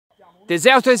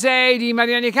Teseo Tesei di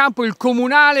Marina di Campo, il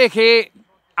comunale che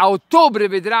a ottobre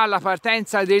vedrà la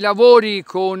partenza dei lavori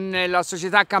con la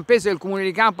società campese del comune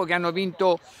di Campo, che hanno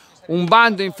vinto un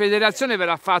bando in federazione,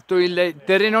 verrà fatto il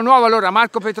terreno nuovo. Allora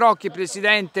Marco Petrocchi,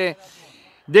 presidente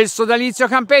del sodalizio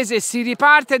campese, si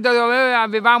riparte da dove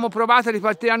avevamo provato a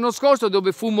ripartire l'anno scorso,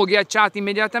 dove fummo ghiacciati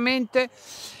immediatamente.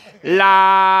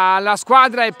 La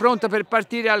squadra è pronta per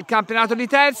partire al campionato di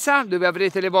terza, dove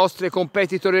avrete le vostre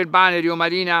competitor urbane, Rio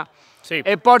Marina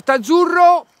e Porto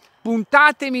Azzurro.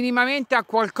 Puntate minimamente a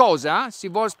qualcosa? Si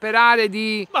vuol sperare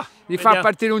di far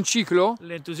partire un ciclo?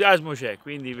 L'entusiasmo c'è,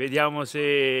 quindi vediamo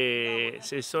se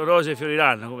sono rose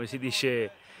fioriranno, come si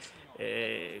dice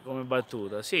come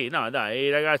battuta. Sì, no, dai, i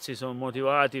ragazzi sono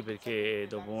motivati perché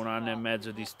dopo un anno e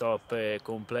mezzo di stop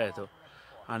completo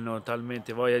hanno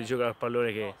talmente voglia di giocare a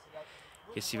pallone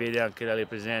che si vede anche dalle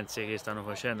presenze che stanno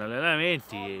facendo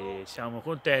allenamenti, e siamo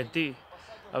contenti.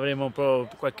 Avremo un po'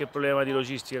 qualche problema di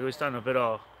logistica quest'anno,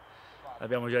 però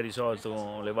l'abbiamo già risolto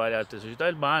con le varie altre società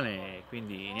urbane,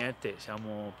 quindi niente,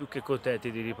 siamo più che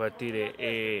contenti di ripartire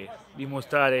e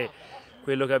dimostrare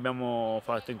quello che abbiamo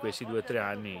fatto in questi 2 o 3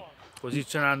 anni,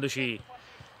 posizionandoci,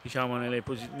 diciamo, nei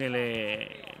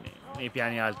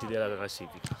piani alti della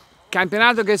classifica.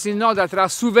 Campionato che si innoda tra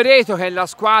Suvereto, che è la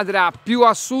squadra più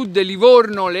a sud,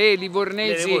 Livorno, le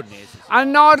livornesi al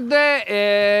nord,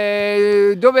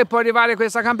 dove può arrivare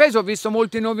questa Campese. Ho visto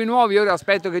molti nomi nuovi, ora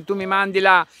aspetto che tu mi mandi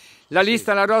la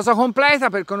lista, la rosa completa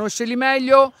per conoscerli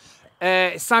meglio.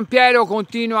 San Piero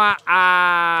continua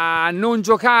a non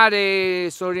giocare,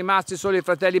 sono rimasti solo i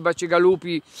fratelli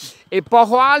Bacigalupi e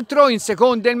poco altro. In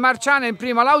seconda il Marciana, in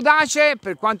prima l'Audace.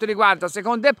 Per quanto riguarda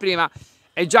seconda e prima,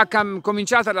 è già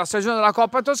cominciata la stagione della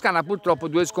Coppa Toscana, purtroppo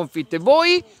 2 sconfitte.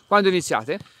 Voi quando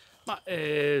iniziate? Ma,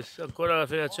 ancora la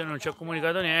federazione non ci ha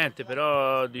comunicato niente,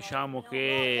 però diciamo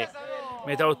che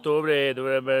metà ottobre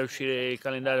dovrebbe uscire il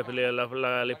calendario per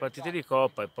le partite di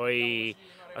Coppa e poi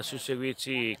a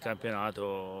susseguirsi il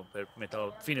campionato per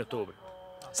fine ottobre.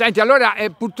 Senti, allora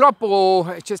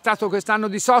purtroppo c'è stato quest'anno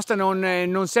di sosta,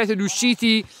 non siete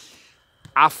riusciti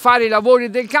a fare i lavori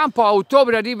del campo. A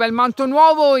ottobre arriva il manto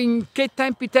nuovo. In che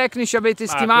tempi tecnici avete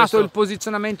stimato il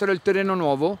posizionamento del terreno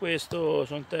nuovo? Questo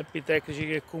sono tempi tecnici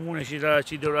che il comune ci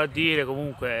dovrà dire.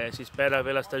 Comunque si spera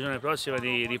per la stagione prossima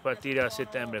di ripartire a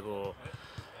settembre con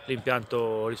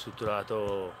l'impianto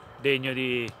ristrutturato degno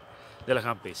della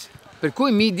Campese. Per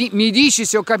cui mi dici,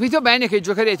 se ho capito bene, che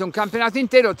giocherete un campionato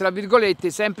intero, tra virgolette,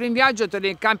 sempre in viaggio, tra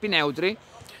i campi neutri?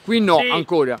 Qui no, sì,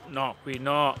 ancora? No, qui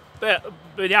no. Beh,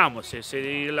 vediamo, se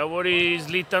i lavori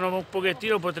slittano un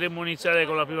pochettino potremmo iniziare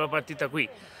con la prima partita qui.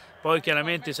 Poi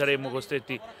chiaramente saremmo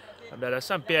costretti ad andare a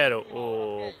San Piero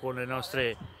o con le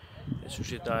nostre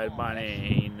società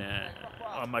urbane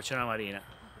a Marciana Marina.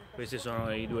 Questi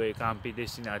sono i 2 campi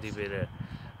destinati per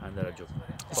andare a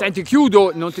giocare. Senti,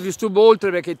 chiudo, non ti disturbo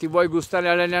oltre perché ti vuoi gustare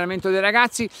l'allenamento dei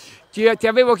ragazzi. Ti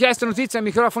avevo chiesto notizie a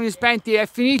microfoni spenti, è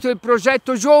finito il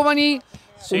progetto giovani?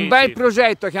 Sì, un bel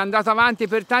progetto che è andato avanti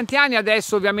per tanti anni.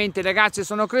 Adesso ovviamente i ragazzi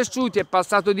sono cresciuti, è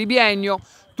passato di biennio,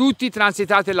 tutti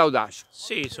transitati l'Audace.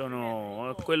 Sì,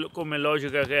 sono come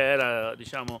logica che era,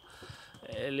 diciamo,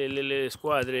 le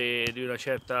squadre di una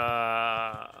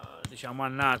certa, diciamo,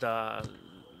 annata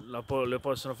le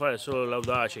possono fare solo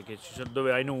l'Audace,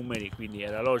 dove hai numeri, quindi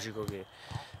era logico che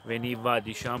veniva,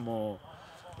 diciamo,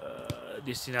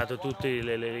 destinato a tutti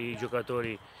i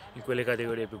giocatori in quelle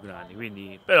categorie più grandi.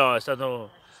 Quindi, però è stata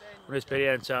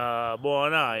un'esperienza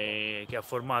buona e che ha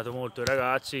formato molto i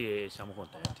ragazzi e siamo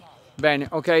contenti. Bene,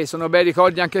 ok, sono bei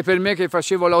ricordi anche per me che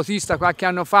facevo l'autista qualche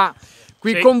anno fa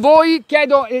qui con voi.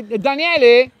 Chiedo,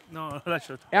 Daniele? No,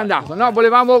 lascio. È andato, no?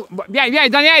 Volevamo... Vieni,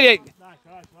 Daniele!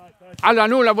 Allora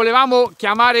nulla, volevamo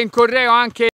chiamare in correo anche